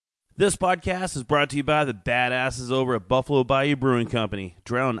This podcast is brought to you by the badasses over at Buffalo Bayou Brewing Company,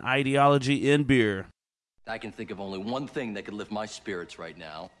 drown ideology in beer. I can think of only one thing that could lift my spirits right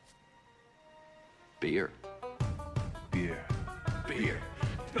now. Beer. Beer. Beer.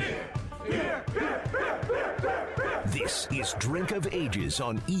 This is Drink of Ages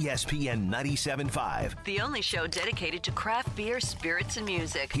on ESPN 97.5. The only show dedicated to craft beer, spirits, and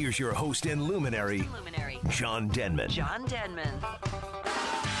music. Here's your host and luminary, John Denman. John Denman.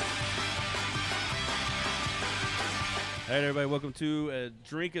 All right, everybody, welcome to a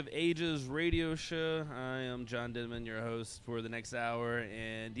Drink of Ages radio show. I am John Denman, your host for the next hour,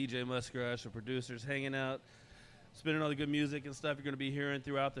 and DJ Muskrush, the producer's hanging out, spinning all the good music and stuff you're going to be hearing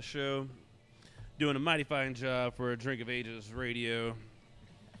throughout the show. Doing a mighty fine job for a Drink of Ages radio.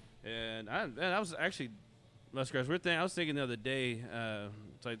 And I was actually, Muskrush, I was thinking the other day,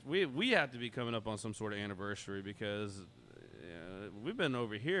 it's like we have to be coming up on some sort of anniversary because we've been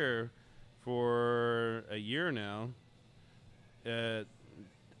over here for a year now.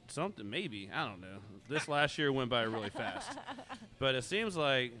 Something maybe, I don't know. This last year went by really fast, but it seems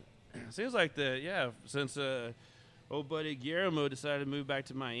like since old buddy Guillermo decided to move back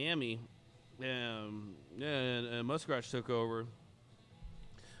to Miami, and Muskrush took over.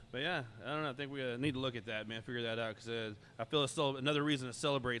 But yeah, I don't know. I think we need to look at that, man. Figure that out because I feel it's still another reason to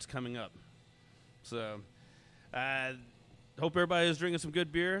celebrate's coming up. So, hope everybody is drinking some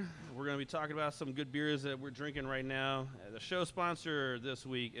good beer. We're going to be talking about some good beers that we're drinking right now. The show sponsor this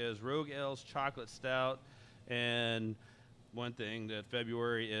week is Rogue Ale's Chocolate Stout. And one thing that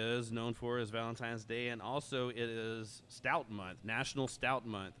February is known for is Valentine's Day. And also it is Stout Month, National Stout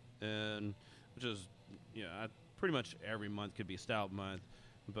Month. And which is, pretty much every month could be Stout Month.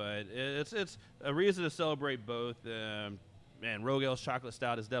 But it's a reason to celebrate both. Man, Rogue Ale's Chocolate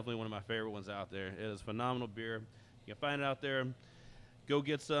Stout is definitely one of my favorite ones out there. It is phenomenal beer. You can find it out there. Go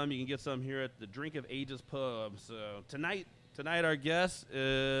get some. You can get some here at the Drink of Ages Pub. So tonight our guest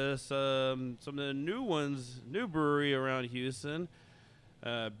is some of the new brewery around Houston.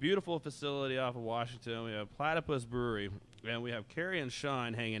 Beautiful facility off of Washington. We have Platypus Brewery, and we have Carrie and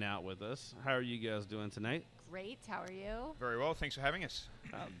Sean hanging out with us. How are you guys doing tonight? Great. How are you? Very well. Thanks for having us.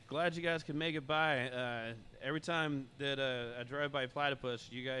 I'm glad you guys can make it by. Every time that I drive by Platypus,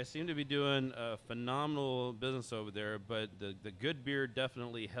 you guys seem to be doing a phenomenal business over there, but the good beer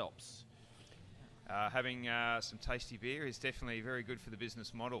definitely helps. Having some tasty beer is definitely very good for the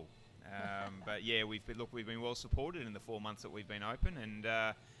business model. But yeah, we've been well supported in the 4 months that we've been open,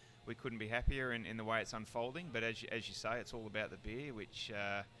 and we couldn't be happier in the way it's unfolding. But as you say, it's all about the beer, which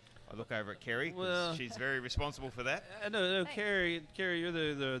I look over at Kerry because she's very responsible for that. No, Kerry, you're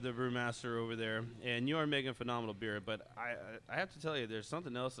the brewmaster over there, and you are making phenomenal beer. But I have to tell you, there's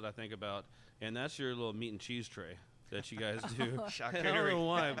something else that I think about, and that's your little meat and cheese tray that you guys do. I don't know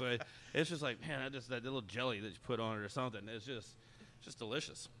why, but it's just like, man, that little jelly that you put on it or something. It's just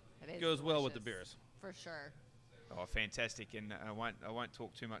delicious. It goes delicious. well with the beers. For sure. Oh, fantastic! And I won't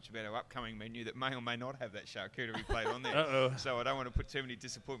talk too much about our upcoming menu that may or may not have that charcuterie plate on there. Uh-oh. So I don't want to put too many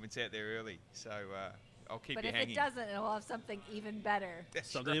disappointments out there early. So I'll keep you hanging. But if it doesn't, it'll have something even better.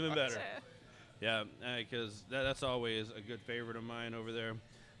 Something even better. Yeah, because that's always a good favorite of mine over there.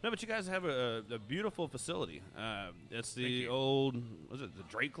 No, but you guys have a beautiful facility. It's the old, was it the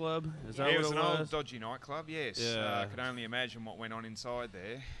Drake Club? Is that what it was? It was an old dodgy nightclub, yes. Yeah. I could only imagine what went on inside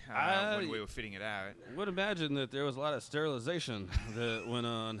there when we were fitting it out. I would imagine that there was a lot of sterilization that went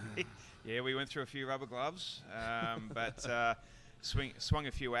on. Yeah, we went through a few rubber gloves, but swung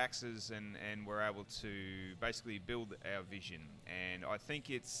a few axes and were able to basically build our vision. And I think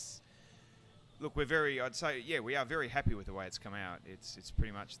look, we are very happy with the way it's come out. It's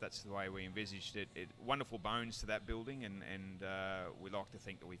pretty much that's the way we envisaged it. Wonderful bones to that building, and we like to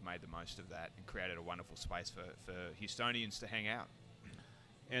think that we've made the most of that and created a wonderful space for Houstonians to hang out.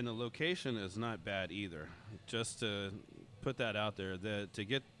 And the location is not bad either. Just to put that out there, that to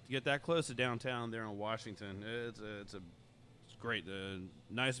get that close to downtown there in Washington, it's great. The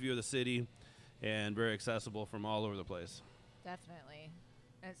nice view of the city, and very accessible from all over the place. Definitely.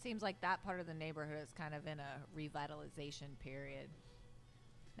 And it seems like that part of the neighborhood is kind of in a revitalization period.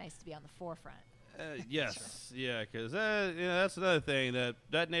 Nice to be on the forefront. Yes, yeah, because that's another thing,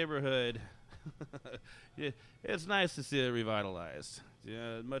 that neighborhood, it's nice to see it revitalized.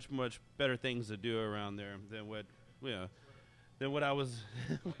 Yeah, much better things to do around there than what I was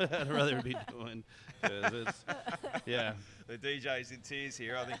I'd rather be doing. 'Cause it's, yeah. The DJ's in tears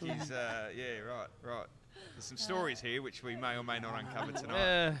here. I think he's right. There's some stories here which we may or may not uncover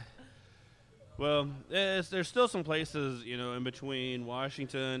tonight. Well, there's still some places, in between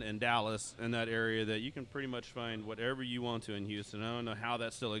Washington and Dallas in that area that you can pretty much find whatever you want to in Houston. I don't know how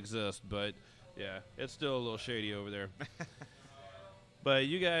that still exists, but yeah, it's still a little shady over there. But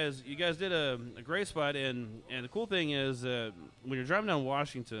you guys did a great spot, and the cool thing is when you're driving down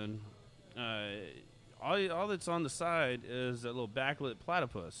Washington, all that's on the side is that little backlit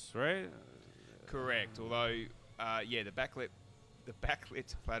platypus, right? Correct. Although, the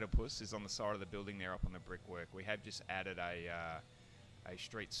backlit platypus is on the side of the building there up on the brickwork. We have just added a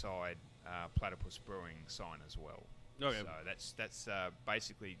street side platypus brewing sign as well. Okay. So that's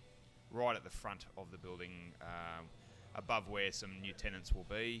basically right at the front of the building, above where some new tenants will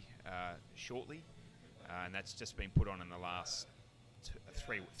be shortly, and that's just been put on in the last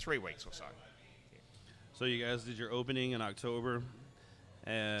 3 weeks or so. Yeah. So you guys did your opening in October,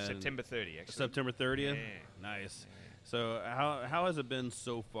 and September 30, actually. September 30th. Yeah. Nice. Yeah. So how has it been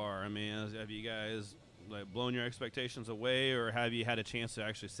so far? I mean, have you guys blown your expectations away, or have you had a chance to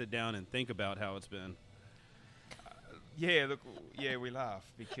actually sit down and think about how it's been? We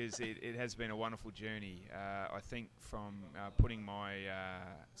laugh because it has been a wonderful journey. I think from putting my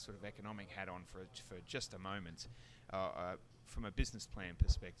sort of economic hat on for just a moment, from a business plan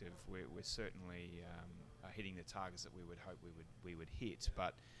perspective, we're certainly hitting the targets that we would hope we would hit.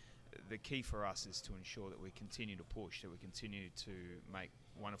 But the key for us is to ensure that we continue to push, that we continue to make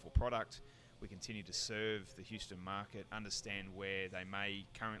wonderful product, we continue to serve the Houston market, understand where they may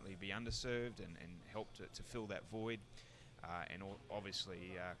currently be underserved and help to fill that void, and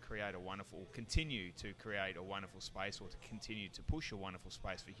obviously continue to create a wonderful space, or to continue to push a wonderful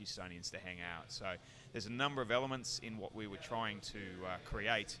space for Houstonians to hang out. So there's a number of elements in what we were trying to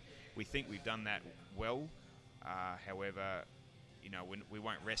create. We think we've done that well. However, we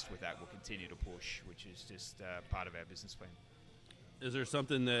won't rest with that. We'll continue to push, which is just part of our business plan. Is there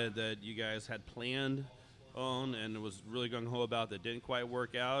something that you guys had planned on and was really gung-ho about that didn't quite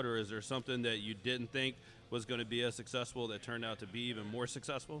work out, or is there something that you didn't think was going to be as successful that turned out to be even more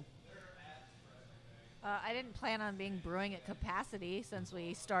successful? I didn't plan on being brewing at capacity since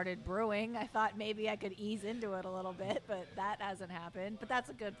we started brewing. I thought maybe I could ease into it a little bit, but that hasn't happened. But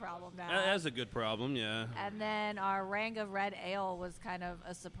that's a good problem now. That's a good problem, yeah. And then our Ranga Red Ale was kind of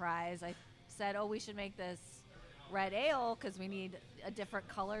a surprise. I said, we should make this red ale because we need a different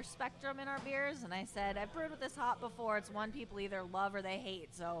color spectrum in our beers. And I said, I've brewed with this hop before. It's one people either love or they hate,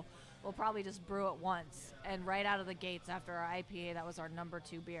 so we'll probably just brew it once. And right out of the gates after our IPA, that was our number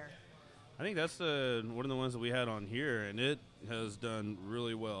 2 beer. I think that's one of the ones that we had on here, and it has done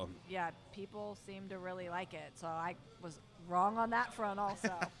really well. Yeah, people seem to really like it, so I was wrong on that front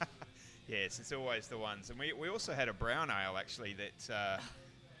also. Yes, it's always the ones. And we also had a brown ale, actually, that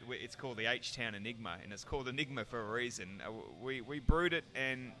it's called the H-Town Enigma, and it's called Enigma for a reason. We brewed it,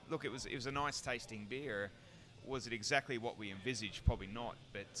 and look, it was a nice tasting beer. Was it exactly what we envisaged? Probably not,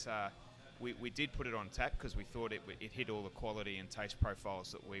 but we did put it on tap because we thought it hit all the quality and taste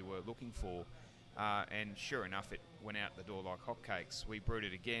profiles that we were looking for. And sure enough, it went out the door like hotcakes. We brewed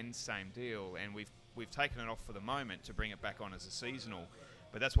it again, same deal, and we've taken it off for the moment to bring it back on as a seasonal.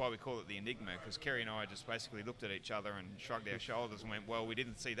 But that's why we call it the Enigma, because Kerry and I just basically looked at each other and shrugged our shoulders and went, well, we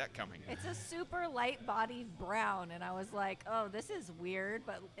didn't see that coming. It's a super light-bodied brown, and I was like, this is weird,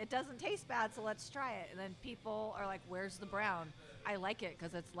 but it doesn't taste bad, so let's try it. And then people are like, where's the brown? I like it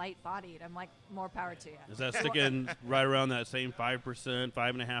because it's light-bodied. I'm like, more power to you. Is that sticking right around that same 5%, 5.5%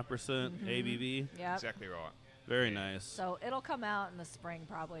 ABV? Yeah. Exactly right. Very nice. So it'll come out in the spring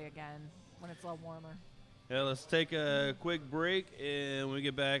probably again when it's a little warmer. Yeah, let's take a quick break, and when we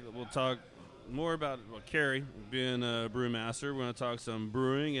get back, we'll talk more about Kerry being a brewmaster. We're going to talk some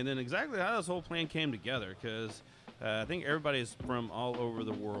brewing, and then exactly how this whole plan came together, because I think everybody's from all over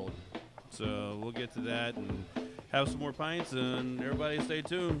the world. So we'll get to that and have some more pints, and everybody stay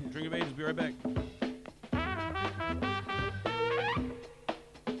tuned. Drink of Ages, be right back.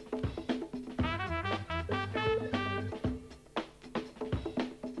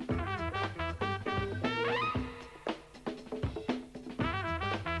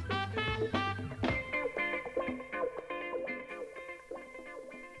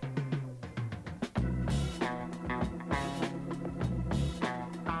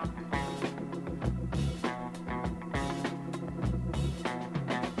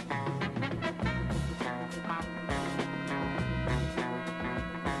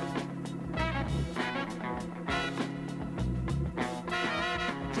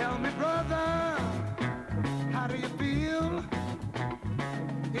 Tell me, brother, how do you feel?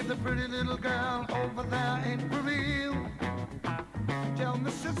 If the pretty little girl over there ain't for real? Tell me,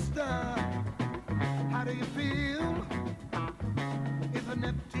 sister, how do you feel? If an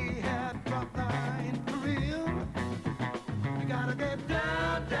empty-haired brother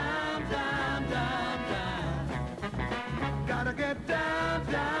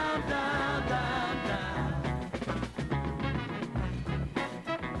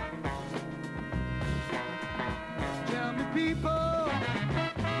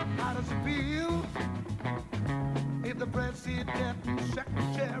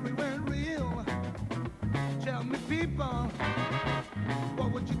secretary went real. Tell me, people,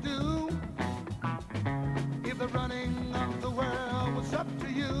 what would you do if the running of the world was up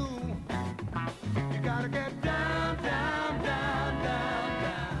to you? You gotta get down, down, down, down,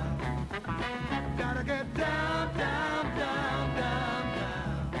 down. Gotta get down, down, down, down,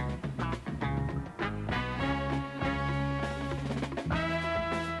 down.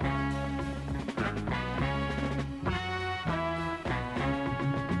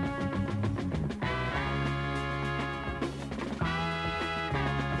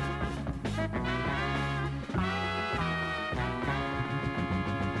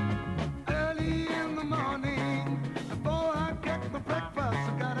 Early in the morning, before I get my breakfast,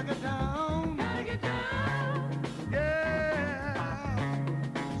 I gotta get down. Gotta get down. Yeah.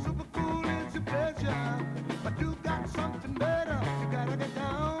 Super cool is your pleasure, but you got something better. You gotta get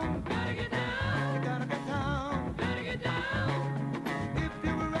down. Gotta get down. You gotta get down. Gotta get down. If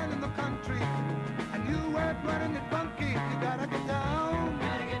you were running the country and you weren't running it funky, you gotta get down.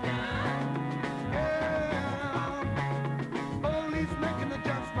 Gotta get down. Yeah. Police making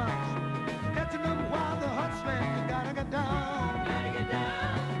adjustments, catching them while they're hustling. You gotta get down. Gotta get down.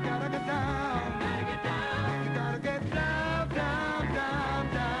 You gotta get down. Gotta get down. You gotta get down, down,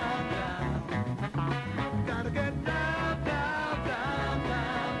 down, down, down. Gotta get down, down, down,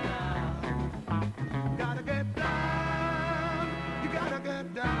 down, down. Gotta get down. You gotta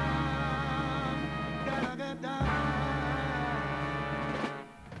get down. Gotta get down.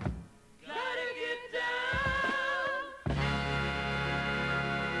 Gotta get down.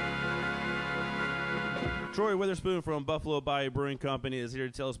 Troy Witherspoon from Buffalo Bayou Brewing Company is here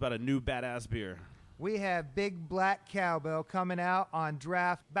to tell us about a new badass beer. We have Big Black Cowbell coming out on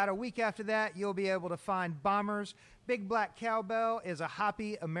draft. About a week after that, you'll be able to find Bombers. Big Black Cowbell is a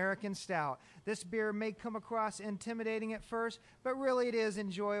hoppy American stout. This beer may come across intimidating at first, but really it is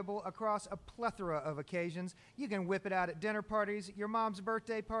enjoyable across a plethora of occasions. You can whip it out at dinner parties, your mom's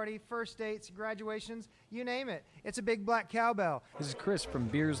birthday party, first dates, graduations, you name it. It's a Big Black Cowbell. This is Chris from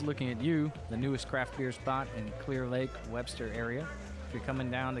Beers Looking at You, the newest craft beer spot in Clear Lake, Webster area. If you're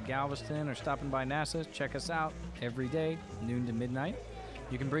coming down to Galveston or stopping by NASA, check us out every day, noon to midnight.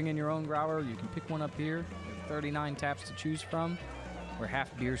 You can bring in your own growler. You can pick one up here. There are 39 taps to choose from. We're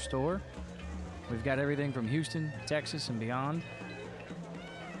half beer store. We've got everything from Houston, Texas, and beyond.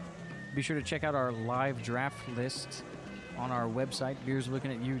 Be sure to check out our live draft list on our website,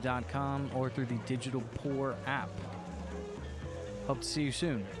 beerslookingatu.com, or through the Digital Pour app. Hope to see you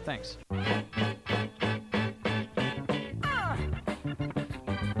soon. Thanks.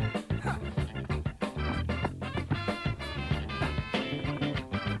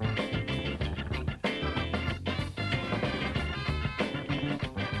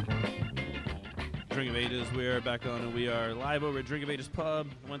 Drink of Ages, we are back on, and we are live over at Drink of Ages Pub,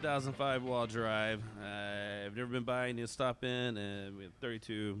 1005 Wall Drive. I've never been by, need to stop in, and we have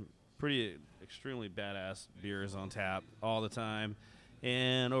 32 pretty extremely badass beers on tap all the time,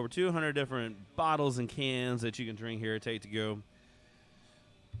 and over 200 different bottles and cans that you can drink here, take to go.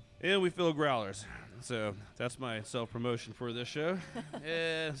 And we fill growlers. So that's my self-promotion for this show.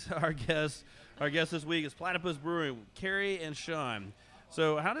 And our guest this week is Platypus Brewing, Carrie and Sean.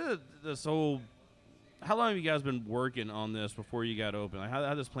 So how long have you guys been working on this before you got open? Like, how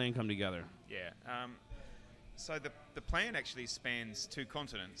did this plan come together? Yeah. So the plan actually spans two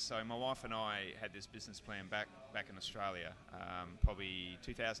continents. So my wife and I had this business plan back in Australia, probably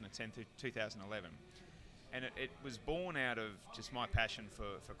 2010 to 2011. And it was born out of just my passion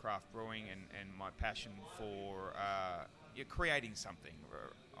for craft brewing and my passion for creating something.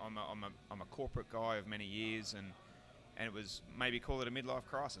 I'm a corporate guy of many years, and it was, maybe call it a midlife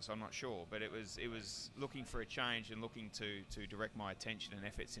crisis, I'm not sure, but it was looking for a change and looking to direct my attention and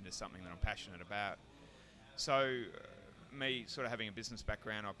efforts into something that I'm passionate about. So me sort of having a business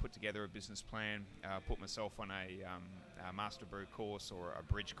background, I put together a business plan, put myself on a master brew course or a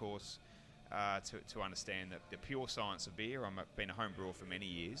bridge course to understand the pure science of beer. I've been a home brewer for many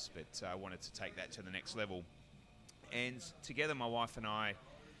years, but I wanted to take that to the next level. And together my wife and I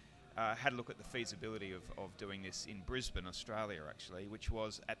had a look at the feasibility of doing this in Brisbane, Australia, actually, which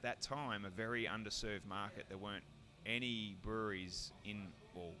was at that time a very underserved market. There weren't any breweries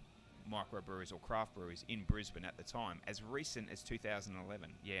microbreweries or craft breweries in Brisbane at the time, as recent as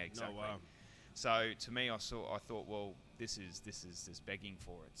 2011. Yeah, exactly. Oh, wow. So to me, I thought, well, this is begging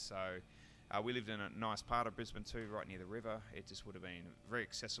for it. So we lived in a nice part of Brisbane too, right near the river. It just would have been very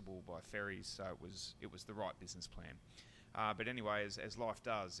accessible by ferries, so it was the right business plan. But anyway, as life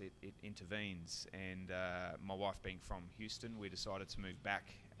does, it intervenes. And my wife being from Houston, we decided to move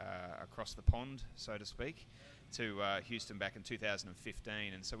back across the pond, so to speak, to Houston back in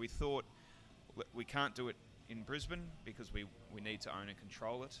 2015, and so we thought we can't do it in Brisbane because we need to own and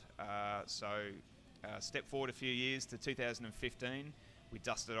control it. So step forward a few years to 2015. We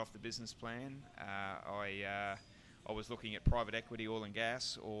dusted off the business plan. I was looking at private equity, oil and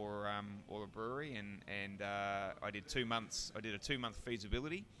gas, or a brewery, and I did 2 months. I did a 2-month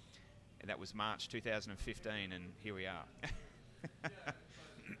feasibility, and that was March 2015, and here we are.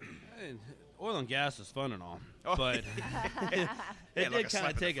 Oil and gas is fun and all, Oh. but it like did a slap kind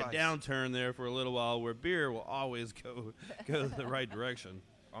in of the take a face. downturn there for a little while, where beer will always go the right direction.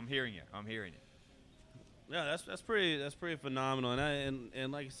 I'm hearing you. Yeah, that's pretty phenomenal.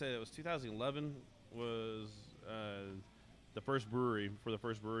 And like I said, it was 2011 was the first brewery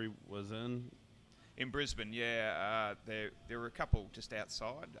was In Brisbane, yeah, there were a couple just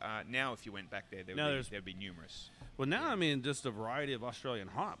outside. Now, if you went back there, there'd be numerous. Well, now I mean, just the variety of Australian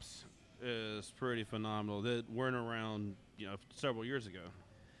hops is pretty phenomenal that weren't around, several years ago.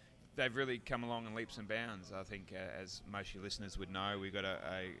 They've really come along in leaps and bounds. I think, as most of your listeners would know, we've got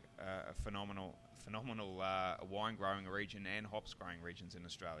a phenomenal wine growing region and hops growing regions in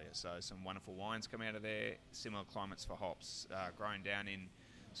Australia. So some wonderful wines come out of there. Similar climates for hops, growing down in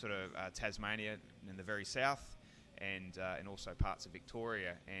sort of Tasmania in the very south, and also parts of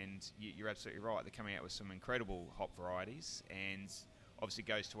Victoria. And you're absolutely right. They're coming out with some incredible hop varieties, and obviously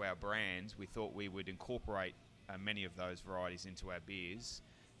goes to our brand. We thought we would incorporate many of those varieties into our beers,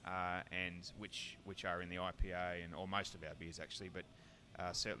 and which are in the IPA or most of our beers actually, but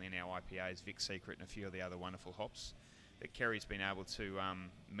certainly in our IPAs, Vic Secret and a few of the other wonderful hops that Kerry's been able to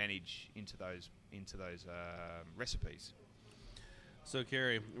manage into those recipes. So,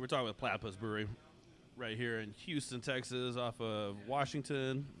 Kerry, we're talking with Platypus Brewery right here in Houston, Texas, off of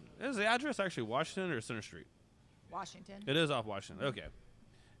Washington. Is the address actually Washington or Center Street? Washington. It is off Washington. Okay.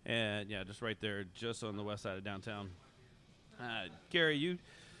 And, yeah, just right there, just on the west side of downtown. Kerry, you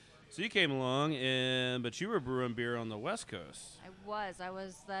came along, but you were brewing beer on the West Coast. I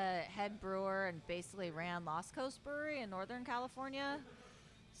was the head brewer and basically ran Lost Coast Brewery in Northern California.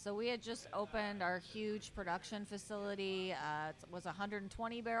 So we had just opened our huge production facility. It was a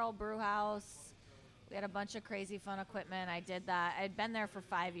 120-barrel brew house. We had a bunch of crazy fun equipment. I did that. I'd been there for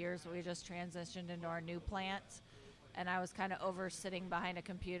 5 years. We just transitioned into our new plant. And I was kind of sitting behind a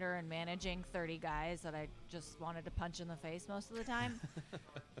computer and managing 30 guys that I just wanted to punch in the face most of the time.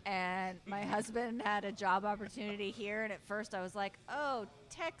 And my husband had a job opportunity here. And at first I was like, oh,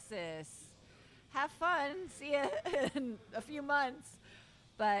 Texas, have fun. See you in a few months.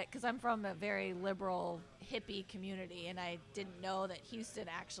 But because I'm from a very liberal hippie community, and I didn't know that Houston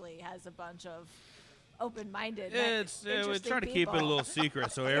actually has a bunch of open-minded, we try to keep it a little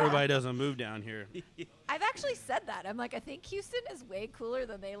secret so everybody doesn't move down here. I've actually said that. I'm like, I think Houston is way cooler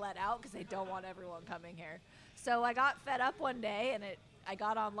than they let out because they don't want everyone coming here. So I got fed up one day, and I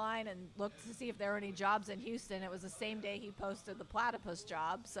got online and looked to see if there were any jobs in Houston. It was the same day he posted the Platypus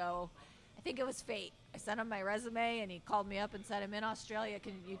job, so I think it was fate. I sent him my resume, and he called me up and said, I'm in Australia.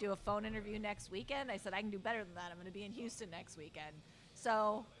 Can you do a phone interview next weekend? I said, I can do better than that. I'm going to be in Houston next weekend.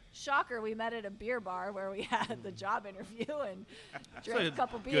 So, shocker, we met at a beer bar where we had the job interview and drank a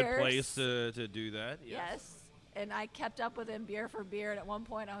couple beers. Good place to do that. Yes. And I kept up with him beer for beer, and at one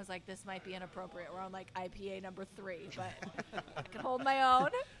point I was like, this might be inappropriate. We're on like IPA number 3, but I can hold my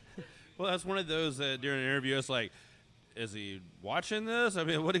own. Well, that's one of those during an interview, it's like, is he watching this? I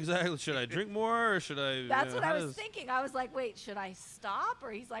mean, what exactly? Should I drink more or should I? That's what I was thinking. I was like, wait, should I stop? Or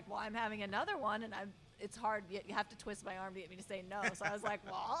he's like, well, I'm having another one, and it's hard. You have to twist my arm to get me to say no. So I was like,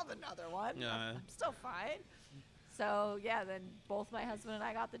 well, I'll have another one. Yeah. I'm still fine. So, yeah, then both my husband and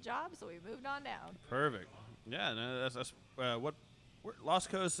I got the job, so we moved on down. Perfect. Yeah, no, that's Lost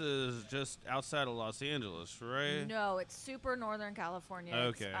Coast is just outside of Los Angeles, right? No, it's super Northern California.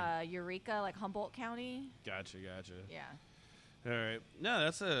 Okay. It's Eureka, like Humboldt County. Gotcha. Yeah. All right. No,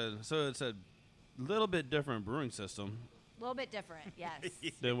 so it's a little bit different brewing system A little bit different, yes.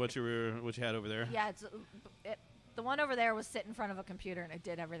 than what you had over there. Yeah, the one over there was sit in front of a computer and it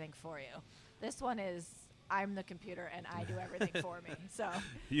did everything for you. This one is I'm the computer and I do everything for me. So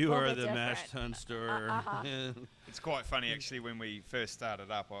you are the mash tun stirrer. Yeah. It's quite funny actually. When we first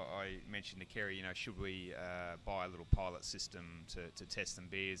started up, I mentioned to Kerry, should we buy a little pilot system to test some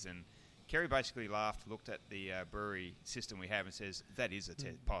beers, and Kerry basically laughed, looked at the brewery system we have, and says that is a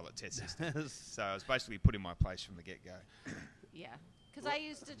pilot test system. So I was basically put in my place from the get-go. Yeah. Because I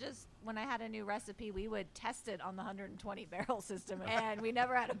used to when I had a new recipe, we would test it on the 120 barrel system, and we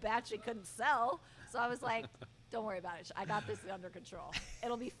never had a batch we couldn't sell. So I was like, don't worry about it. I got this under control.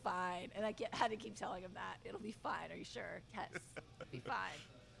 It'll be fine. And I had to keep telling him that. It'll be fine. Are you sure? Yes. It'll be fine.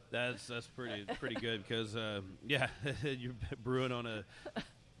 That's pretty good because yeah, you're brewing on a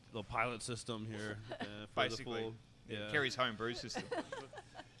the pilot system here. For Basically, the full, yeah. Kerry's home brew system.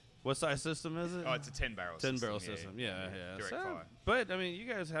 What size system is it? Oh, it's a 10-barrel 10-barrel system. system. Yeah. Direct So, fire. but I mean,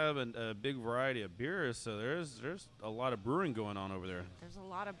 you guys have a big variety of beers, so there's a lot of brewing going on over there. There's a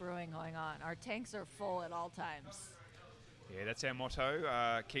lot of brewing going on. Our tanks are full at all times. Yeah, that's our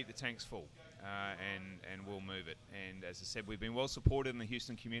motto. Keep the tanks full, and we'll move it. And as I said, we've been well supported in the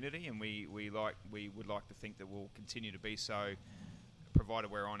Houston community, and we would like to think that we'll continue to be so,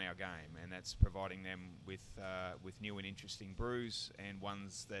 provided we're on our game, and that's providing them with new and interesting brews and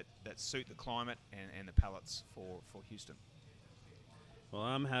ones that suit the climate and the palates for Houston. Well,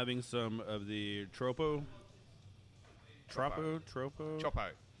 I'm having some of the Tropo.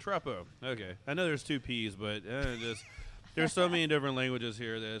 Okay, I know there's two P's, but there's so many different languages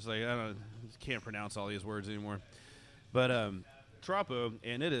here that it's like I can't pronounce all these words anymore. But Tropo,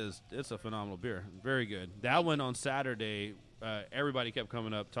 and it's a phenomenal beer, very good. That one on Saturday, everybody kept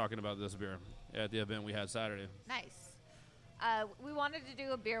coming up talking about this beer at the event we had Saturday. Nice. We wanted to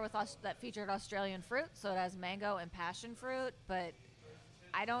do a beer with that featured Australian fruit, so it has mango and passion fruit, but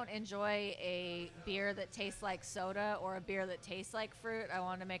I don't enjoy a beer that tastes like soda or a beer that tastes like fruit. I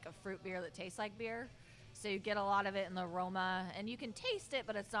wanted to make a fruit beer that tastes like beer. So you get a lot of it in the aroma, and you can taste it,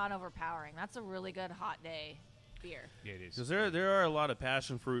 but it's not overpowering. That's a really good hot day beer. Yeah, it is. Because there are a lot of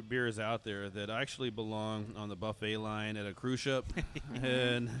passion fruit beers out there that actually belong on the buffet line at a cruise ship,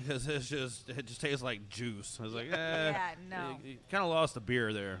 and because it just tastes like juice. I was like, yeah, no. You kind of lost the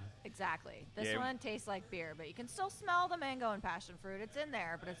beer there. Exactly. This Yeah. one tastes like beer, but you can still smell the mango and passion fruit. It's in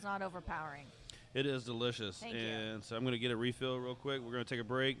there, but it's not overpowering. It is delicious. Thank you. And so I'm going to get a refill real quick. We're going to take a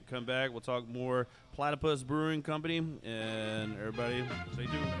break, come back. We'll talk more Platypus Brewing Company. And everybody, stay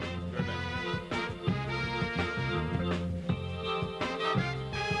tuned. Be right back.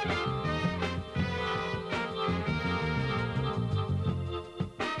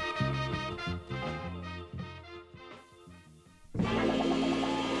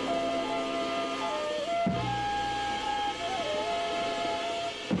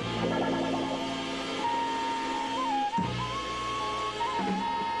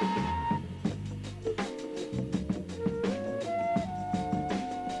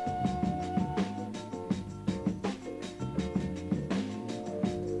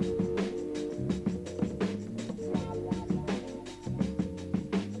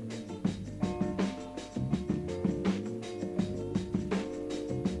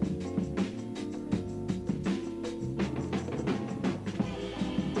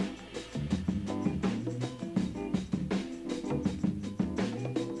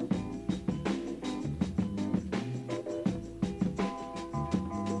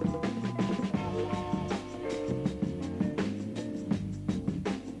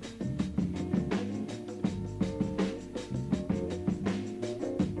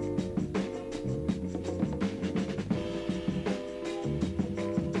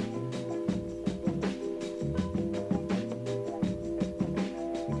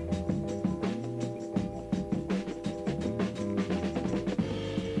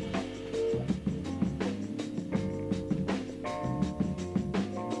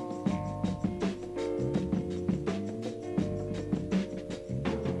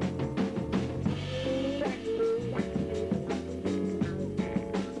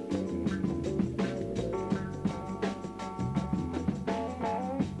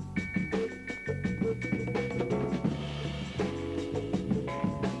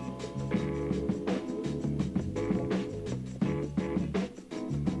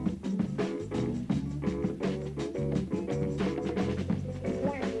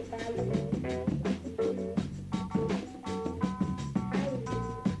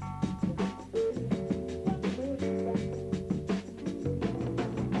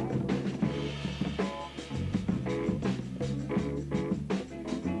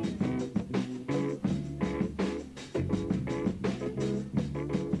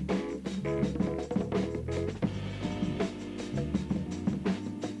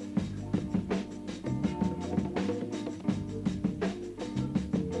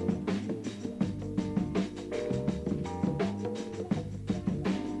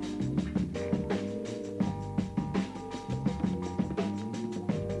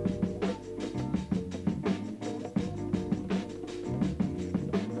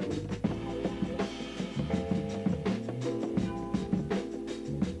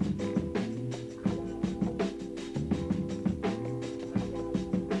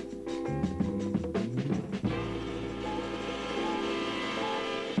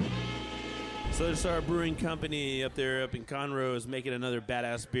 Southern Star Brewing Company up in Conroe is making another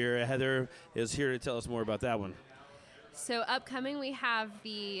badass beer. Heather is here to tell us more about that one. So upcoming, we have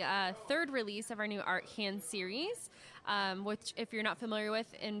the third release of our new Art Can series, which, if you're not familiar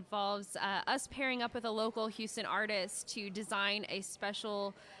with, involves us pairing up with a local Houston artist to design a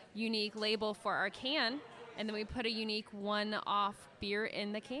special, unique label for our can, and then we put a unique one-off beer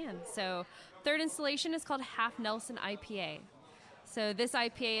in the can. So third installation is called Half Nelson IPA. So this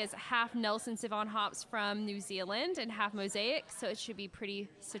IPA is half Nelson Sauvin hops from New Zealand and half Mosaic, so it should be pretty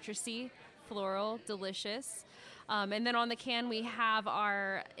citrusy, floral, delicious. And then on the can, we have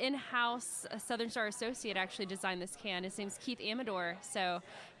our in-house Southern Star associate actually designed this can. His name's Keith Amador. So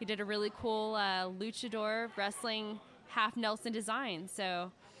he did a really cool luchador wrestling half Nelson design.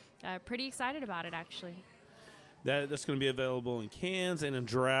 So pretty excited about it, actually. That's going to be available in cans and in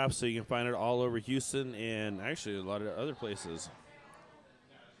drafts, so you can find it all over Houston and actually a lot of other places.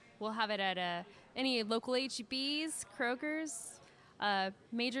 We'll have it at any local HEBs, Kroger's,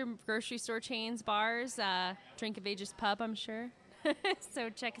 major grocery store chains, bars, Drink of Ages Pub, I'm sure.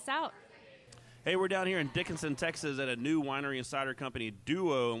 So check us out. Hey, we're down here in Dickinson, Texas at a new winery and cider company,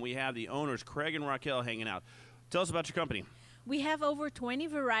 Duo, and we have the owners, Craig and Raquel, hanging out. Tell us about your company. We have over 20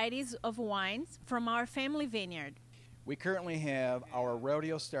 varieties of wines from our family vineyard. We currently have our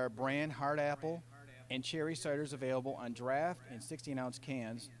Rodeo Star brand hard apple and cherry ciders available on draft and 16-ounce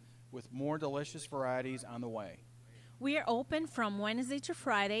cans, with more delicious varieties on the way. We are open from Wednesday to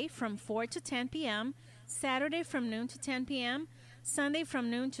Friday from 4 to 10 p.m., Saturday from noon to 10 p.m., Sunday from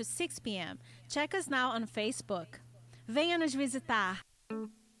noon to 6 p.m. Check us now on Facebook. Venha nos visitar. All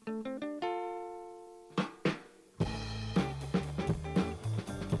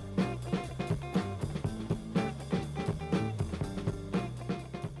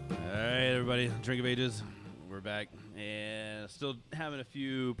right, everybody, Drink of Ages, we're back. And still having a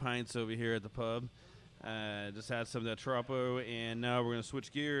few pints over here at the pub. Just had some of that Troppo, and now we're going to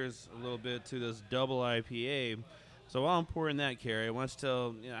switch gears a little bit to this double IPA. So while I'm pouring that, Carrie, why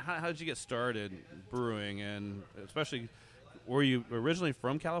don't you tell, how did you get started brewing, and especially, were you originally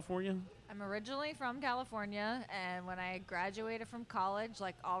from California? I'm originally from California, and when I graduated from college,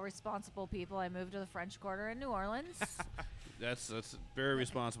 like all responsible people, I moved to the French Quarter in New Orleans. That's very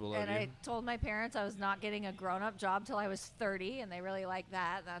responsible of and you. I told my parents I was not getting a grown-up job till I was 30, and they really liked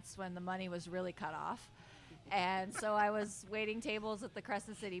that. That's when the money was really cut off. And so I was waiting tables at the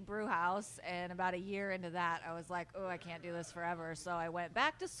Crescent City Brew House, and about a year into that, I was like, oh, I can't do this forever. So I went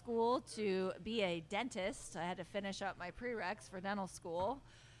back to school to be a dentist. I had to finish up my prereqs for dental school.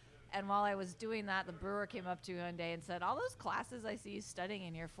 And while I was doing that, the brewer came up to me one day and said, all those classes I see you studying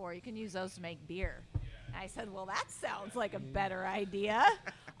in here for, you can use those to make beer. I said, well, that sounds like a better idea.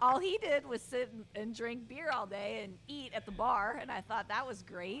 All he did was sit and drink beer all day and eat at the bar, and I thought that was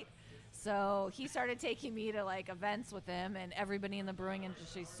great. So he started taking me to, like, events with him, and everybody in the brewing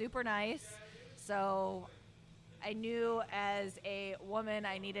industry is super nice. So I knew as a woman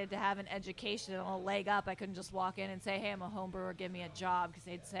I needed to have an educational leg up. I couldn't just walk in and say, hey, I'm a home brewer, give me a job, because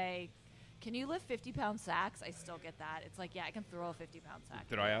they'd say, can you lift 50-pound sacks? I still get that. It's like, yeah, I can throw a 50-pound sack.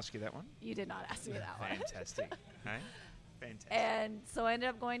 Did I ask you that one? You did not ask me that one. Fantastic. Hey? Fantastic. And so I ended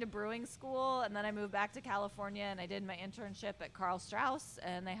up going to brewing school, and then I moved back to California, and I did my internship at Carl Strauss,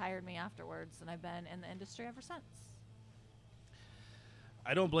 and they hired me afterwards, and I've been in the industry ever since.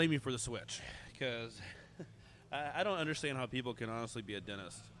 I don't blame you for the switch, because I don't understand how people can honestly be a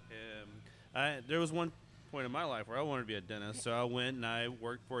dentist. There was one point in my life where I wanted to be a dentist, so I went and I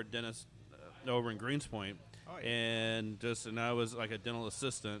worked for a dentist over in Greenspoint, and I was like a dental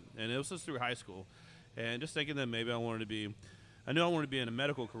assistant, and it was just through high school, and just thinking that maybe I knew I wanted to be in a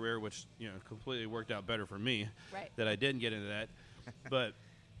medical career, which completely worked out better for me, right, that I didn't get into that, but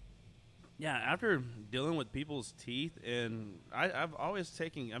yeah, after dealing with people's teeth, and I've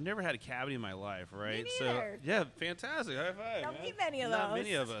never had a cavity in my life, right? Me So neither. yeah, fantastic, high five. Don't man. meet many of Not those.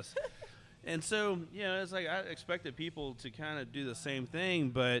 many of us. And so, it's like I expected people to kind of do the same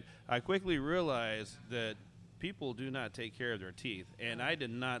thing, but I quickly realized that people do not take care of their teeth, and I did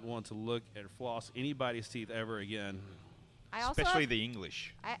not want to look at floss anybody's teeth ever again. Especially the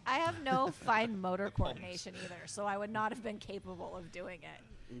English. I have no fine motor coordination either, so I would not have been capable of doing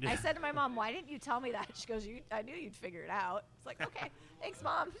it. I said to my mom, why didn't you tell me that? She goes, I knew you'd figure it out. It's like, okay, thanks,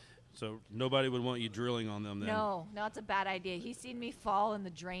 Mom. So nobody would want you drilling on them then? No, it's a bad idea. He's seen me fall in the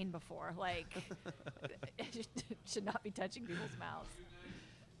drain before. Like, it should not be touching people's mouths.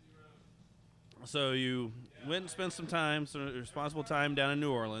 So you went and spent some responsible time down in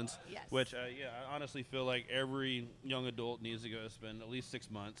New Orleans, yes, which, I honestly feel like every young adult needs to go spend at least 6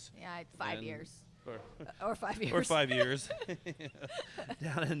 months. Yeah, 5 years. Or 5 years. Or 5 years.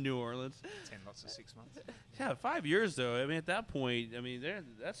 Down in New Orleans. 10 lots of 6 months. Yeah, 5 years though. I mean, at that point, I mean,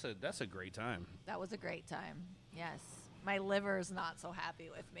 that's a great time. That was a great time. Yes. My liver's not so happy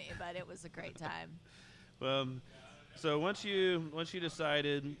with me, but it was a great time. So once you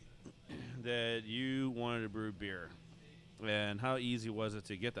decided that you wanted to brew beer, and how easy was it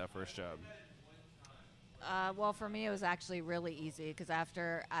to get that first job? Well, for me, it was actually really easy because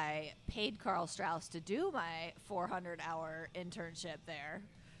after I paid Karl Strauss to do my 400-hour internship there,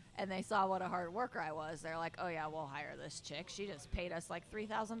 and they saw what a hard worker I was, they're like, oh, yeah, we'll hire this chick. She just paid us like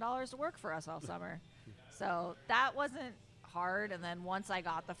 $3,000 to work for us all summer. So that wasn't hard. And then once I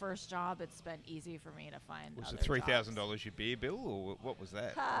got the first job, it's been easy for me to find Was other it $3,000 your beer bill, or what was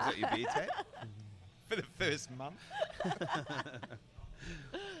that? Was that your beer tab for the first month?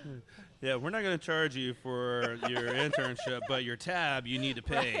 Yeah, we're not going to charge you for your internship, but your tab you need to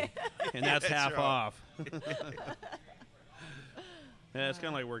pay, and that's half off. Yeah, it's kind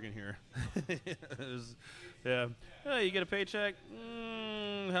of like working here. Yeah. Hey, you get a paycheck?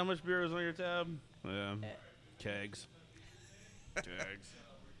 How much beer is on your tab? Yeah. Kegs.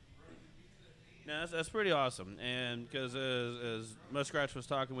 No, that's pretty awesome. And because as Muskrat was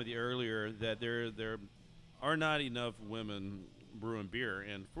talking with you earlier, that there are not enough women brewing beer,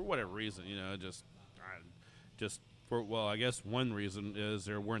 and for whatever reason, just for, well, I guess one reason is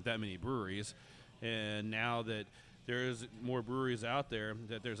there weren't that many breweries, and now that there's more breweries out there,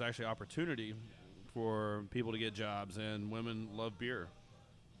 that there's actually opportunity for people to get jobs, and women love beer.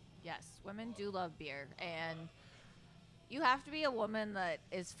 Yes, women do love beer, and you have to be a woman that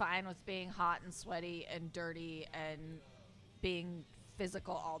is fine with being hot and sweaty and dirty and being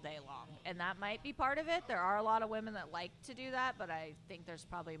physical all day long, and that might be part of it. There are a lot of women that like to do that, but I think there's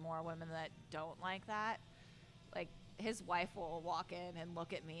probably more women that don't like that. Like, his wife will walk in and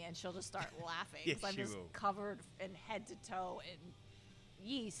look at me, and she'll just start laughing Yes, because I'm she just will. covered in head to toe in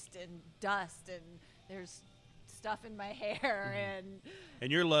yeast and dust, and there's stuff in my hair,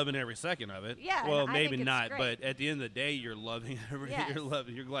 And you're loving every second of it. Yeah, Well, and I maybe think it's not, great. but at the end of the day, you're loving every. Yes.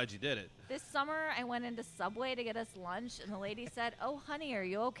 You're glad you did it. This summer, I went into Subway to get us lunch, and the lady said, "Oh, honey, are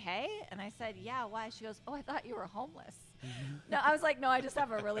you okay?" And I said, "Yeah, why?" She goes, "Oh, I thought you were homeless." No, I was like, "No, I just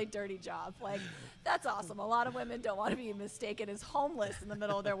have a really dirty job." Like, that's awesome. A lot of women don't want to be mistaken as homeless in the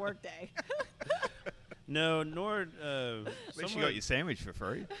middle of their workday. No, nor. At least you got your sandwich for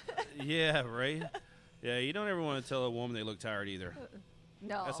free. Yeah, right. Yeah, you don't ever want to tell a woman they look tired either.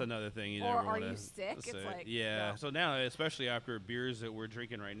 No. That's another thing you Or never are want to you sick? It's say. like, yeah. no. So now, especially after beers that we're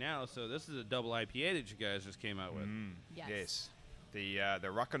drinking right now, so this is a double IPA that you guys just came out with. Yes. The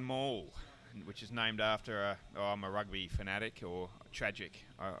Rock and Mall, which is named after I'm a rugby fanatic, or tragic,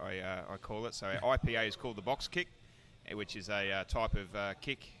 I call it. So IPA is called the box kick, which is a type of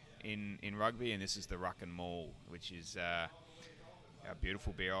kick in rugby, and this is the Rock and Mall, which is a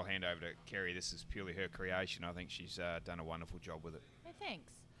beautiful beer. I'll hand over to Kerry. This is purely her creation. I think she's done a wonderful job with it. Hey,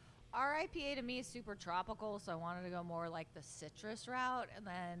 thanks. Our IPA to me is super tropical, so I wanted to go more like the citrus route, and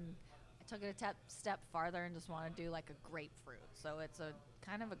then I took it a step farther and just want to do like a grapefruit. So it's a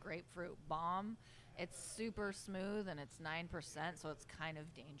kind of a grapefruit bomb. It's super smooth, and it's 9%, so it's kind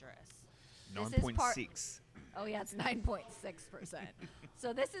of dangerous. 9.6. Oh, yeah, it's 9.6%.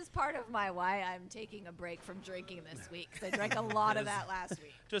 So this is part of why I'm taking a break from drinking this week, because I drank a lot of that last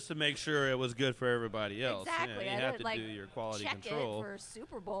week. Just to make sure it was good for everybody else. Exactly. Yeah, I you have did, to like, do your quality check control. it for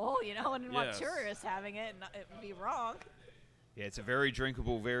Super Bowl, and didn't want Yes. tourists having it, and it would be wrong. Yeah, it's a very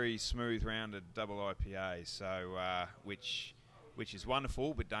drinkable, very smooth, rounded double IPA. So which is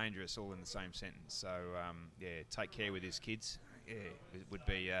wonderful but dangerous, all in the same sentence. So take care with this, kids. Yeah, it would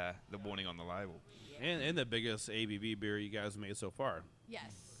be the warning on the label. And the biggest ABV beer you guys made so far.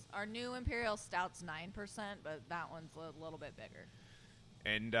 Yes. Our new Imperial Stout's 9%, but that one's a little bit bigger.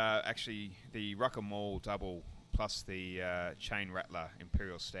 And actually, the Rock and Mall double plus the Chain Rattler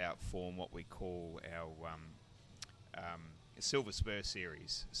Imperial Stout form what we call our Silver Spur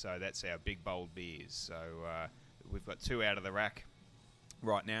series. So that's our big, bold beers. So we've got 2 out of the rack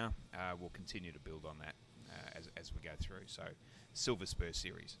right now. We'll continue to build on that as we go through. So Silver Spur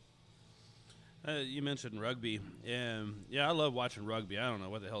series. You mentioned rugby, and yeah, I love watching rugby. I don't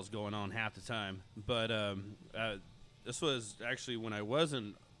know what the hell's going on half the time, but this was actually when I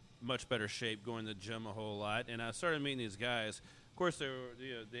wasn't much better shape, going to the gym a whole lot, and I started meeting these guys. Of course,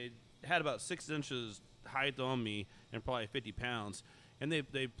 they had about 6 inches height on me and probably 50 pounds, and they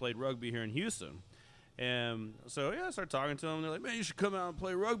played rugby here in Houston. And so I started talking to them. They're like, "Man, you should come out and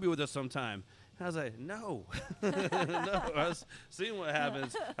play rugby with us sometime." I was like, no. No. I was seeing what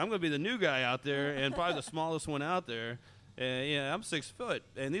happens. I'm going to be the new guy out there and probably the smallest one out there. And yeah, I'm 6 foot,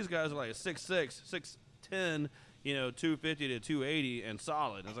 and these guys are like 6'6", 6'10", 250 to 280 and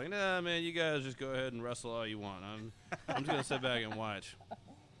solid. I was like, nah, man, you guys just go ahead and wrestle all you want. I'm just gonna sit back and watch.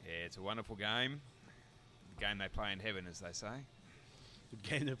 Yeah, it's a wonderful game. The game they play in heaven, as they say. The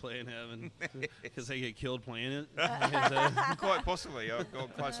game they play in heaven because they get killed playing it. Quite possibly. I've gone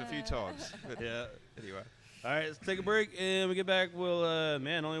close a few times. But yeah. Anyway. All right, let's take a break, and when we get back, we'll,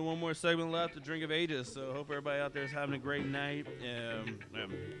 only one more segment left, the Drink of Ages, so hope everybody out there is having a great night.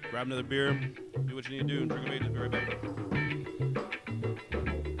 Grab another beer, do what you need to do, and Drink of Ages. Be right back.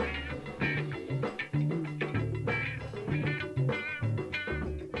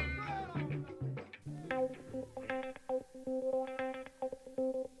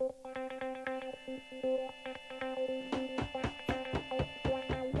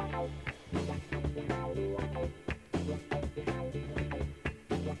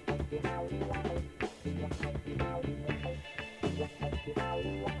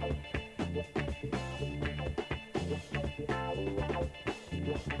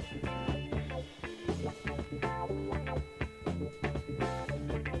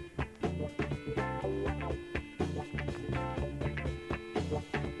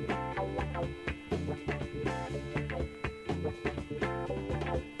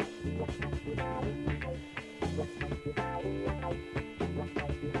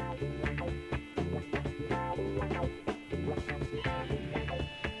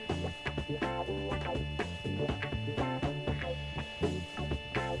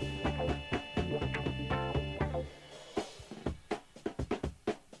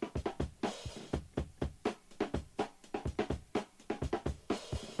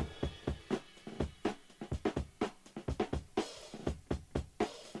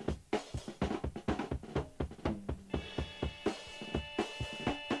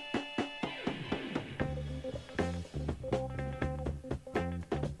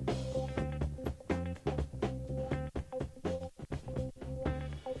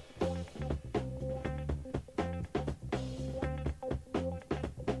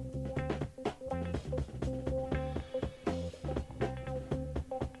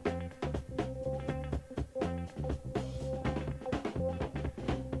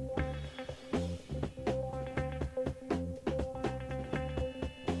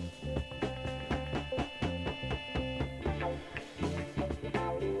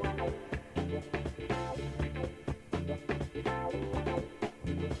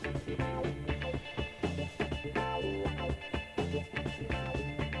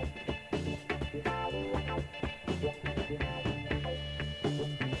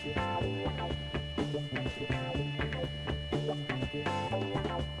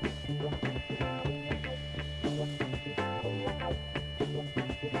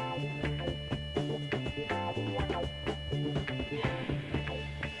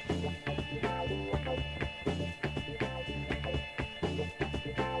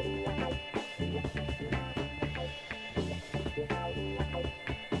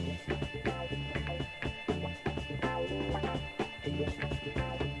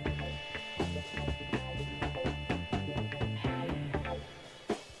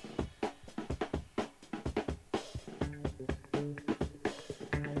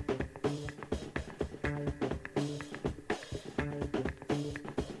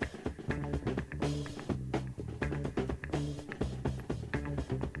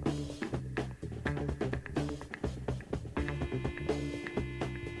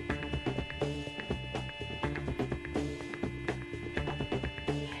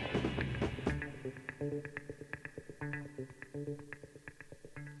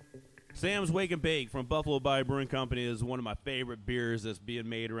 Sam's Wake and Bake from Buffalo Bay Brewing Company is one of my favorite beers that's being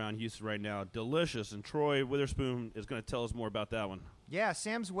made around Houston right now. Delicious, and Troy Witherspoon is going to tell us more about that one. Yeah,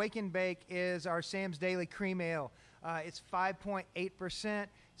 Sam's Wake and Bake is our Sam's Daily Cream Ale. It's 5.8%.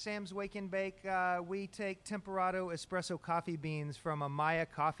 Sam's Wake and Bake, we take Temperado espresso coffee beans from Amaya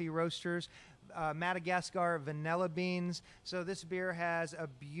Coffee Roasters, Madagascar vanilla beans. So this beer has a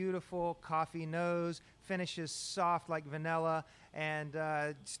beautiful coffee nose, finishes soft like vanilla, and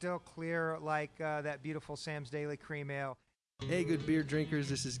still clear like that beautiful Sam's Daily Cream Ale. Hey, good beer drinkers,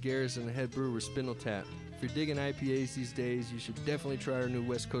 this is Garrison, the head brewer with Spindle Tap. If you're digging IPAs these days, you should definitely try our new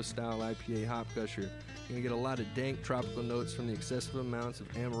West Coast style IPA, Hop Gusher. You're going to get a lot of dank tropical notes from the excessive amounts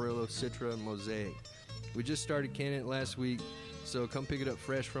of Amarillo, Citra, and Mosaic. We just started canning it last week, so come pick it up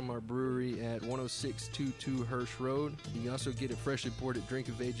fresh from our brewery at 10622 Hirsch Road. You can also get it freshly poured at Drink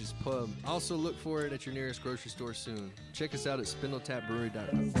of Ages Pub. Also look for it at your nearest grocery store soon. Check us out at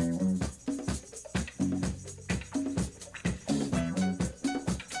spindletapbrewery.com.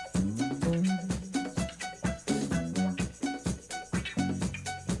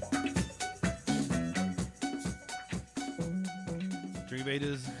 Drink of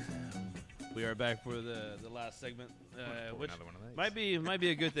Ages. We are back for the last segment, which another one of these. might be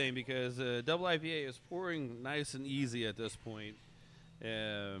a good thing because double IPA is pouring nice and easy at this point.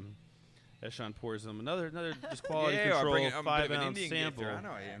 As Sean pours them another just quality Yeah, control I'm a bit of an 5-ounce Indian sample. gifter, aren't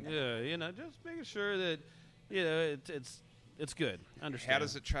I, Ian? Yeah, you know, just making sure that you know it's good. Understand? How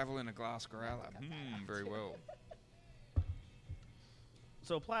does it travel in a glass growler? Very well.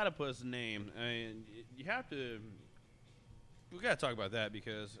 So platypus name, I mean, you have to. We got to talk about that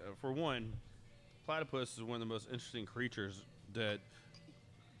because, for one, platypus is one of the most interesting creatures that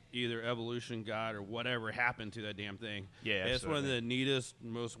either evolution, God, or whatever happened to that damn thing. Yeah, it's one of absolutely. the neatest,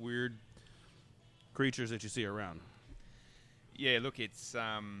 most weird creatures that you see around. Yeah, look, it's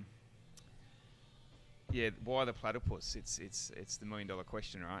why the platypus? It's the $1 million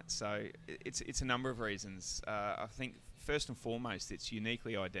question, right? So it's a number of reasons. I think first and foremost, it's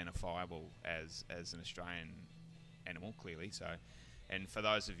uniquely identifiable as an Australian animal, clearly. So, and for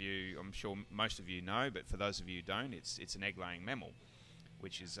those of you, I'm sure most of you know, but for those of you who don't, it's an egg-laying mammal,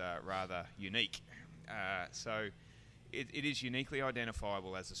 which is rather unique. So it is uniquely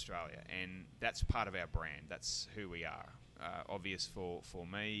identifiable as Australia, and that's part of our brand. That's who we are. Obvious for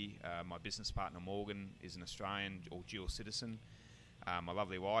me, my business partner Morgan is an Australian or dual citizen. My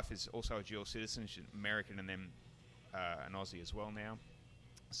lovely wife is also a dual citizen. She's American and then an Aussie as well now.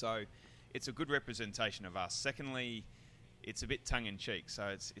 So it's a good representation of us. Secondly, it's a bit tongue-in-cheek, so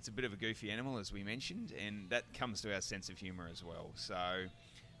it's a bit of a goofy animal, as we mentioned, and that comes to our sense of humour as well. So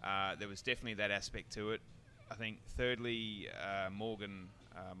there was definitely that aspect to it. I think thirdly, Morgan,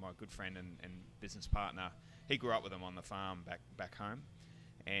 my good friend and business partner, he grew up with them on the farm back home,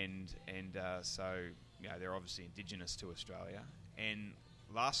 and so you know they're obviously indigenous to Australia. And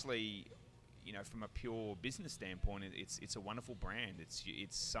lastly, you know, from a pure business standpoint, it's a wonderful brand.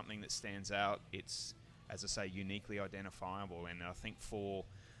 It's something that stands out. It's, as I say, uniquely identifiable. And I think for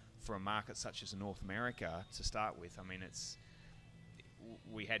a market such as North America to start with, I mean,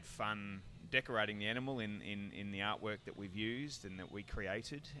 we had fun decorating the animal in the artwork that we've used and that we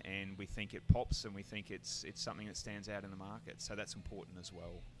created, and we think it pops, and we think it's something that stands out in the market. So that's important as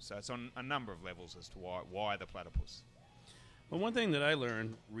well. So it's on a number of levels as to why the platypus. Well, one thing that I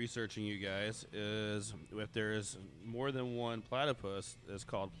learned researching you guys is if there is more than one platypus, it's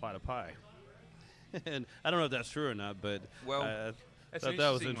called platypi. And I don't know if that's true or not, but Well, that's thought an that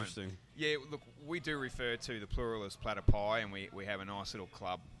was interesting one. interesting. Yeah, look, we do refer to the plural as platypi, and we have a nice little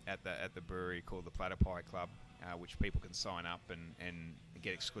club at the brewery called the Platypi Club, which people can sign up and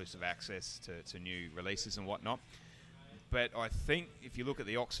get exclusive access to new releases and whatnot. But I think if you look at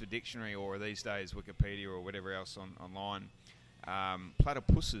the Oxford Dictionary or these days Wikipedia or whatever else online,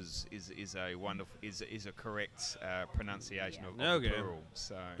 platypuses is a correct pronunciation of the plural.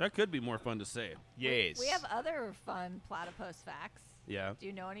 So that could be more fun to say. Yes. We have other fun platypus facts. Yeah. Do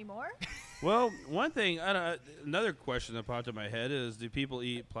you know any more? Well, one thing, another question that popped in my head is: do people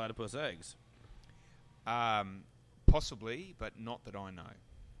eat platypus eggs? Possibly, but not that I know.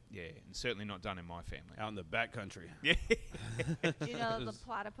 Yeah, and certainly not done in my family. Out in the back country. Yeah. Do you know the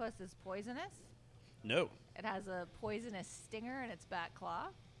platypus is poisonous? No. It has a poisonous stinger in its back claw.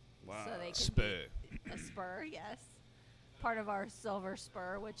 Wow. So they can Spur. A spur, yes. Part of our silver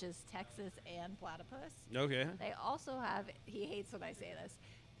spur, which is Texas and platypus. Okay. They also have, he hates when I say this,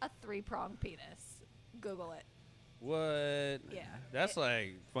 a 3-pronged penis. Google it. What? Yeah. That's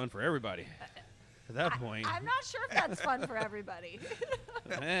like fun for everybody. At that point. I'm not sure if that's fun for everybody.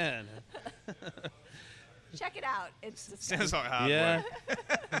 Man. Check it out. It's disgusting. Sounds like hard work.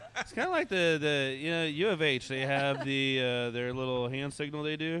 It's kind of like the U of H. They have their little hand signal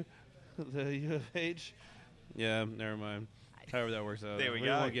they do. The U of H. Yeah, never mind. However that works out. There we We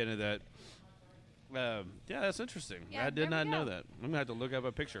go. won't get into that. Yeah, that's interesting. Yeah, I there did we not know go. that. I'm going to have to look up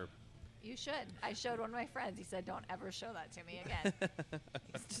a picture. You should. I showed one of my friends. He said, don't ever show that to me again.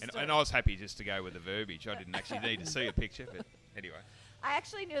 And I was happy just to go with the verbiage. I didn't actually need to see a picture, but anyway. I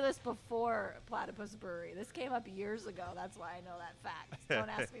actually knew this before Platypus Brewery. This came up years ago. That's why I know that fact. Don't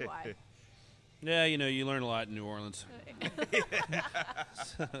ask me why. Yeah, you learn a lot in New Orleans.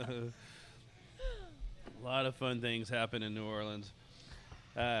 So, a lot of fun things happen in New Orleans.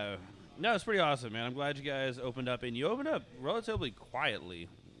 No, it's pretty awesome, man. I'm glad you guys opened up, and you opened up relatively quietly.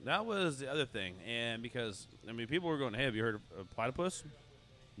 That was the other thing, and because people were going, "Hey, have you heard of platypus?"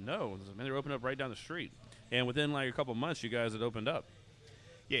 No, they were opened up right down the street, and within like a couple months, you guys had opened up.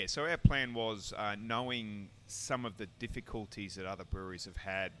 Yeah, so our plan was knowing some of the difficulties that other breweries have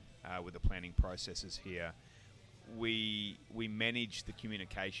had with the planning processes here. We managed the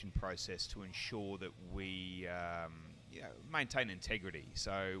communication process to ensure that we maintain integrity.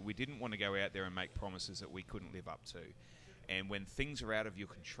 So we didn't want to go out there and make promises that we couldn't live up to. And when things are out of your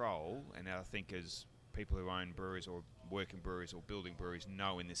control, and I think as people who own breweries or work in breweries or building breweries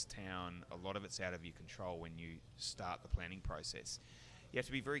know in this town, a lot of it's out of your control when you start the planning process. You have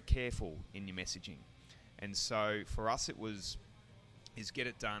to be very careful in your messaging. And so for us is get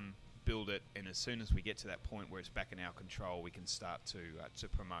it done, build it, and as soon as we get to that point where it's back in our control, we can start to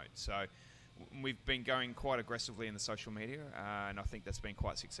promote. So we've been going quite aggressively in the social media, and I think that's been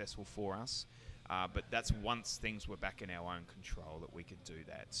quite successful for us. But that's once things were back in our own control that we could do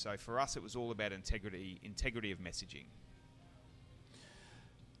that. So for us, it was all about integrity of messaging.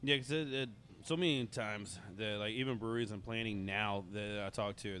 Yeah, because so many times, like even breweries and planning now that I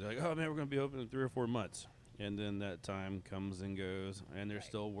talk to, they're like, "Oh man, we're going to be open in 3 or 4 months," and then that time comes and goes, and they're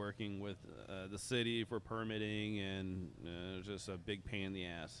still working with the city for permitting, and it's just a big pain in the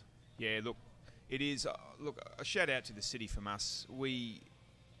ass. Yeah, look, it is. Look, a shout out to the city from us. We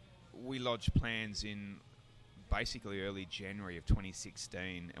lodged plans in basically early January of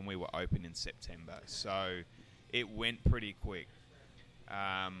 2016, and we were open in September. So it went pretty quick.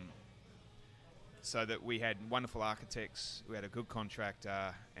 So that we had wonderful architects, we had a good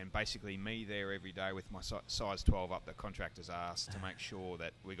contractor, and basically me there every day with my size 12 up the contractor's ass to make sure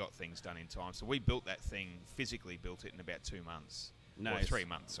that we got things done in time. So we built that thing, physically built it in about 2 months. Nice. Or 3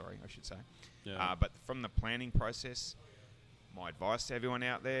 months, sorry, I should say. Yeah. But from the planning process, my advice to everyone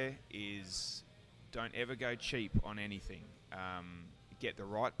out there is don't ever go cheap on anything. Get the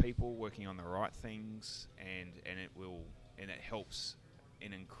right people working on the right things, and it helps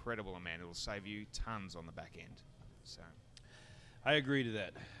an incredible amount. It'll save you tons on the back end. So I agree to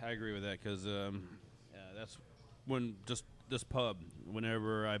that. I agree with that because that's when just this pub.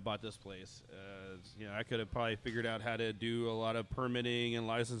 Whenever I bought this place, I could have probably figured out how to do a lot of permitting and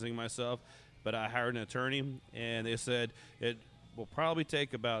licensing myself, but I hired an attorney, and they said it will probably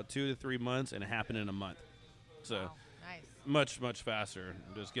take about 2 to 3 months and happen in a month. So wow, nice. much faster.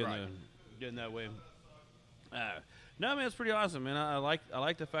 Just getting that way. No, man, it's pretty awesome, man. I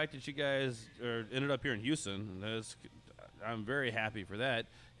like the fact that you guys ended up here in Houston. I'm very happy for that,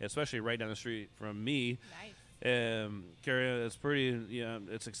 especially right down the street from me. Nice. Carrie, it's pretty.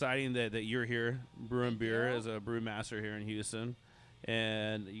 It's exciting that you're here brewing beer as a brewmaster here in Houston,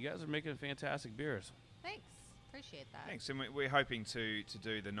 and you guys are making fantastic beers. Thanks. Appreciate that. Thanks. And we're hoping to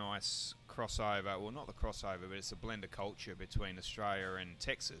do the nice crossover. Well, not the crossover, but it's a blend of culture between Australia and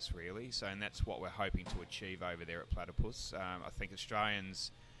Texas, really. So, and that's what we're hoping to achieve over there at Platypus. I think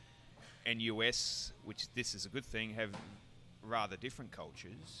Australians and US, which this is a good thing, have rather different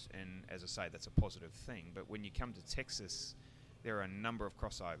cultures. And as I say, that's a positive thing. But when you come to Texas, there are a number of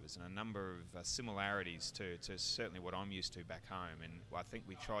crossovers and a number of similarities to certainly what I'm used to back home. And I think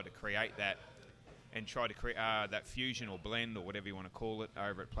we try to create that. And try to create that fusion or blend or whatever you want to call it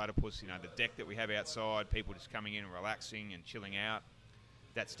over at Platypus. The deck that we have outside, people just coming in and relaxing and chilling out.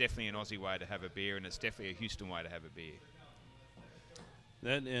 That's definitely an Aussie way to have a beer, and it's definitely a Houston way to have a beer.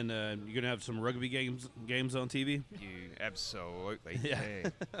 That and you're gonna have some rugby games on TV. You absolutely.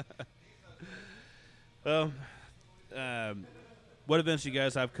 Yeah. Well, what events you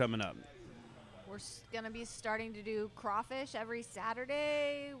guys have coming up? We're going to be starting to do crawfish every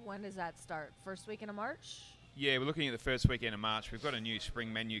Saturday. When does that start? First weekend of March? Yeah, we're looking at the first weekend of March. We've got a new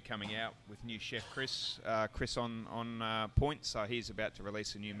spring menu coming out with new chef Chris on point. So he's about to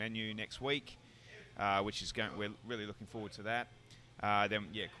release a new menu next week, which is we're really looking forward to that. Then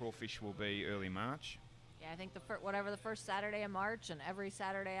crawfish will be early March. Yeah, I think whatever the first Saturday of March and every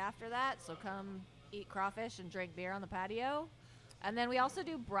Saturday after that. So come eat crawfish and drink beer on the patio. And then we also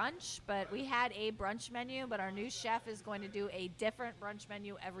do brunch, but we had a brunch menu, but our new chef is going to do a different brunch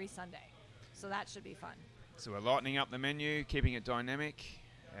menu every Sunday. So that should be fun. So we're lightening up the menu, keeping it dynamic.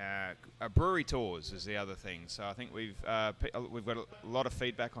 Brewery tours is the other thing. So I think we've got a lot of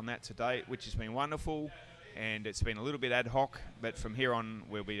feedback on that to date, which has been wonderful. And it's been a little bit ad hoc, but from here on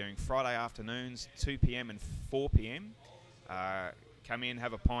we'll be doing Friday afternoons, 2 p.m. and 4 p.m. Come in,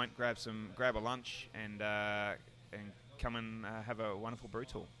 have a pint, grab a lunch, and come and have a wonderful brew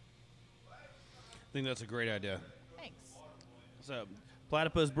tour. I think that's a great idea. Thanks. So,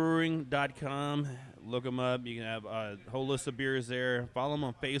 platypusbrewing.com. Look them up. You can have a whole list of beers there. Follow them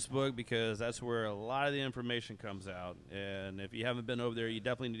on Facebook because that's where a lot of the information comes out. And if you haven't been over there, you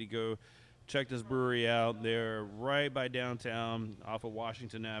definitely need to go check this brewery out. They're right by downtown off of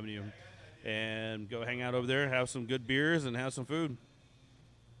Washington Avenue. And go hang out over there, have some good beers, and have some food.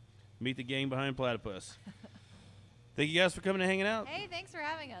 Meet the gang behind Platypus. Thank you guys for coming and hanging out. Hey, thanks for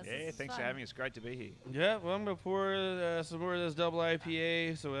having us. Yeah, thanks for having us. Great to be here. Yeah, well, I'm going to pour some more of this double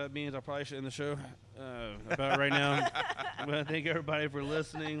IPA, so that means I probably should end the show about right now. But thank everybody for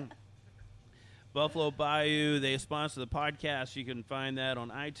listening. Buffalo Bayou, they sponsor the podcast. You can find that on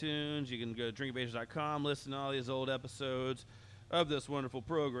iTunes. You can go to drinkofages.com, listen to all these old episodes of this wonderful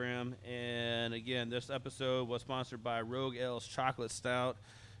program. And again, this episode was sponsored by Rogue Ale's Chocolate Stout.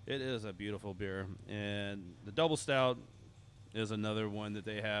 It is a beautiful beer. And the Double Stout is another one that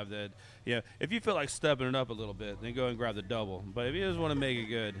they have that, if you feel like stepping it up a little bit, then go and grab the double. But if you just want to make it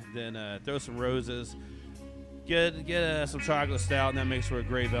good, then throw some roses. Get some chocolate stout, and that makes for a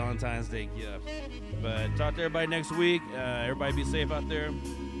great Valentine's Day gift. But talk to everybody next week. Everybody be safe out there.